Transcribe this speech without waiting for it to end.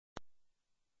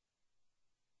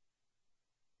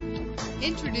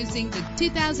Introducing the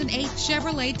 2008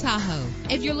 Chevrolet Tahoe.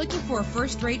 If you're looking for a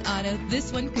first-rate auto,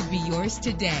 this one could be yours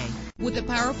today. With a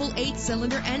powerful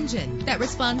 8-cylinder engine that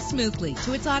responds smoothly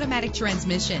to its automatic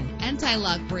transmission,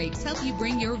 anti-lock brakes help you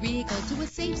bring your vehicle to a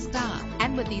safe stop.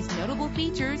 And with these notable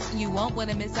features, you won't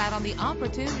want to miss out on the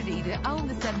opportunity to own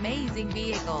this amazing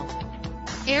vehicle.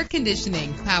 Air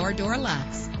conditioning, power door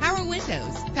locks, power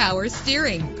windows, power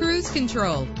steering, cruise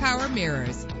control, power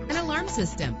mirrors, an alarm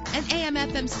system, an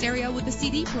AM/FM stereo with a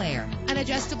CD player, an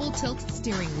adjustable tilt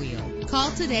steering wheel.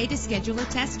 Call today to schedule a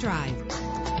test drive.